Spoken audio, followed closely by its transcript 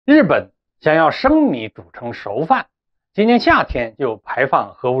日本想要生米煮成熟饭，今年夏天就排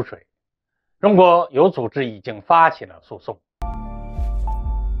放核污水。中国有组织已经发起了诉讼。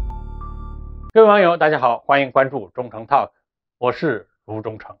各位网友，大家好，欢迎关注忠诚 Talk， 我是卢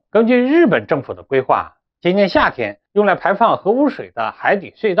忠诚。根据日本政府的规划，今年夏天用来排放核污水的海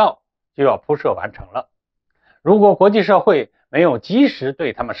底隧道就要铺设完成了。如果国际社会没有及时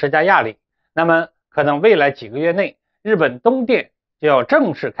对他们施加压力，那么可能未来几个月内，日本东电就要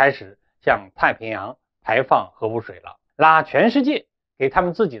正式开始向太平洋排放核污水了，拉全世界给他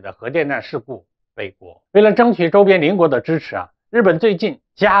们自己的核电站事故背锅。为了争取周边邻国的支持日本最近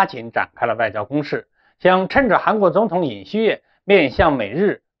加紧展开了外交攻势，想趁着韩国总统尹锡悦面向美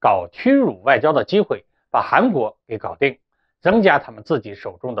日搞屈辱外交的机会，把韩国给搞定，增加他们自己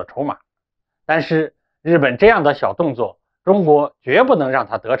手中的筹码。但是日本这样的小动作，中国绝不能让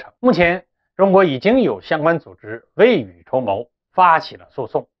它得逞。目前中国已经有相关组织未雨绸缪，发起了诉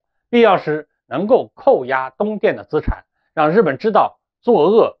讼，必要时能够扣押东电的资产，让日本知道作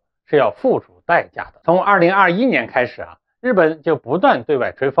恶是要付出代价的。从2021年开始日本就不断对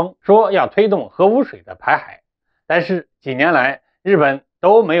外吹风，说要推动核污水的排海，但是几年来日本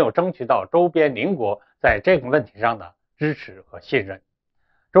都没有争取到周边邻国在这个问题上的支持和信任。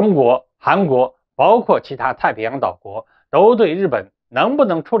中国、韩国包括其他太平洋岛国都对日本能不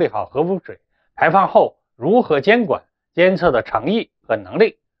能处理好核污水排放后如何监管监测的诚意和能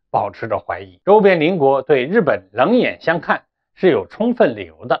力保持着怀疑。周边邻国对日本冷眼相看是有充分理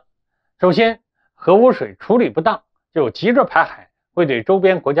由的。首先，核污水处理不当就急着排海，会对周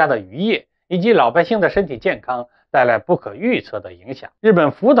边国家的渔业以及老百姓的身体健康带来不可预测的影响。日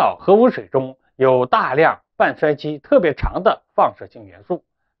本福岛核污水中有大量半衰期特别长的放射性元素，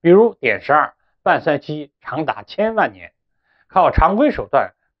比如碘12，半衰期长达1000万年，靠常规手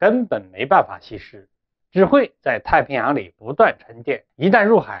段根本没办法稀释，只会在太平洋里不断沉淀。一旦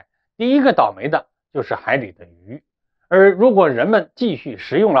入海，第一个倒霉的就是海里的鱼。而如果人们继续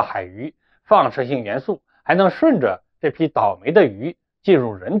食用了海鱼，放射性元素还能顺着这批倒霉的鱼进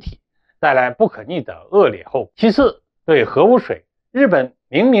入人体，带来不可逆的恶劣后果。其次，对核污水，日本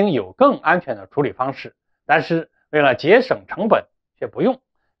明明有更安全的处理方式，但是为了节省成本却不用，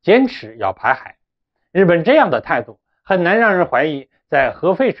坚持要排海。日本这样的态度很难让人怀疑，在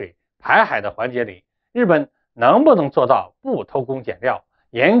核废水排海的环节里，日本能不能做到不偷工减料，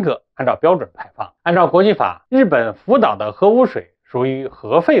严格按照标准排放。按照国际法，日本福岛的核污水属于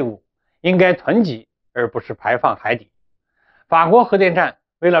核废物，应该囤积而不是排放海底。法国核电站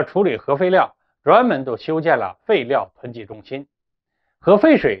为了处理核废料，专门都修建了废料囤积中心。核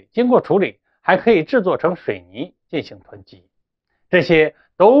废水经过处理还可以制作成水泥进行囤积，这些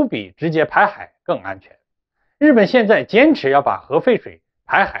都比直接排海更安全。日本现在坚持要把核废水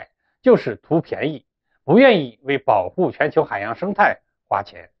排海，就是图便宜，不愿意为保护全球海洋生态花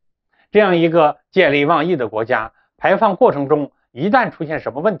钱。这样一个见利忘义的国家，排放过程中一旦出现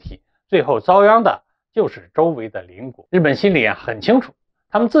什么问题，最后遭殃的就是周围的邻国。日本心里很清楚，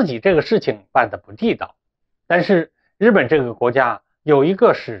他们自己这个事情办得不地道。但是日本这个国家有一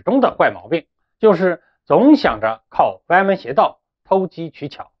个始终的坏毛病，就是总想着靠歪门邪道偷机取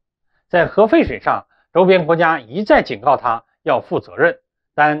巧。在核废水上，周边国家一再警告他要负责任，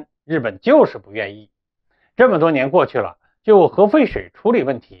但日本就是不愿意。这么多年过去了，就核废水处理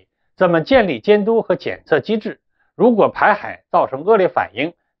问题，怎么建立监督和检测机制？如果排海造成恶劣反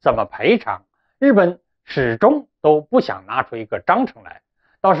应，怎么赔偿？日本始终都不想拿出一个章程来，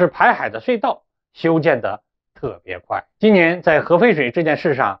倒是排海的隧道修建得特别快。今年在核废水这件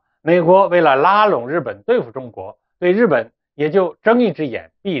事上，美国为了拉拢日本对付中国，对日本也就睁一只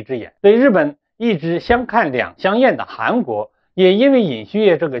眼闭一只眼。对日本一直相看两相厌的韩国，也因为尹锡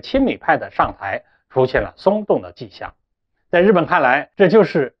悦这个亲美派的上台，出现了松动的迹象。在日本看来，这就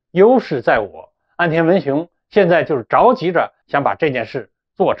是优势在我。岸田文雄现在就是着急着想把这件事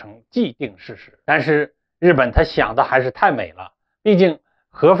做成既定事实。但是日本他想的还是太美了，毕竟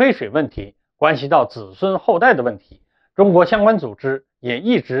核废水问题关系到子孙后代的问题，中国相关组织也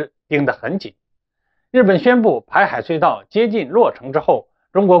一直盯得很紧。日本宣布排海隧道接近落成之后，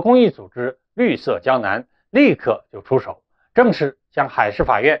中国公益组织绿色江南立刻就出手，正式向海事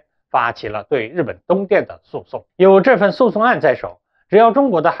法院发起了对日本东电的诉讼。有这份诉讼案在手，只要中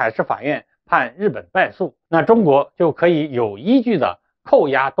国的海事法院判日本败诉，那中国就可以有依据的扣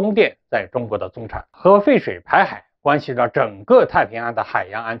押东电在中国的宗产。核废水排海关系到整个太平洋的海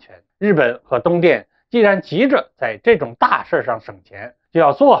洋安全，日本和东电既然急着在这种大事上省钱，就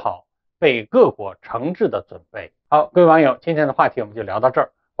要做好被各国惩治的准备。好，各位网友，今天的话题我们就聊到这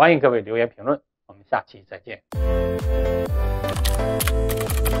儿，欢迎各位留言评论，我们下期再见。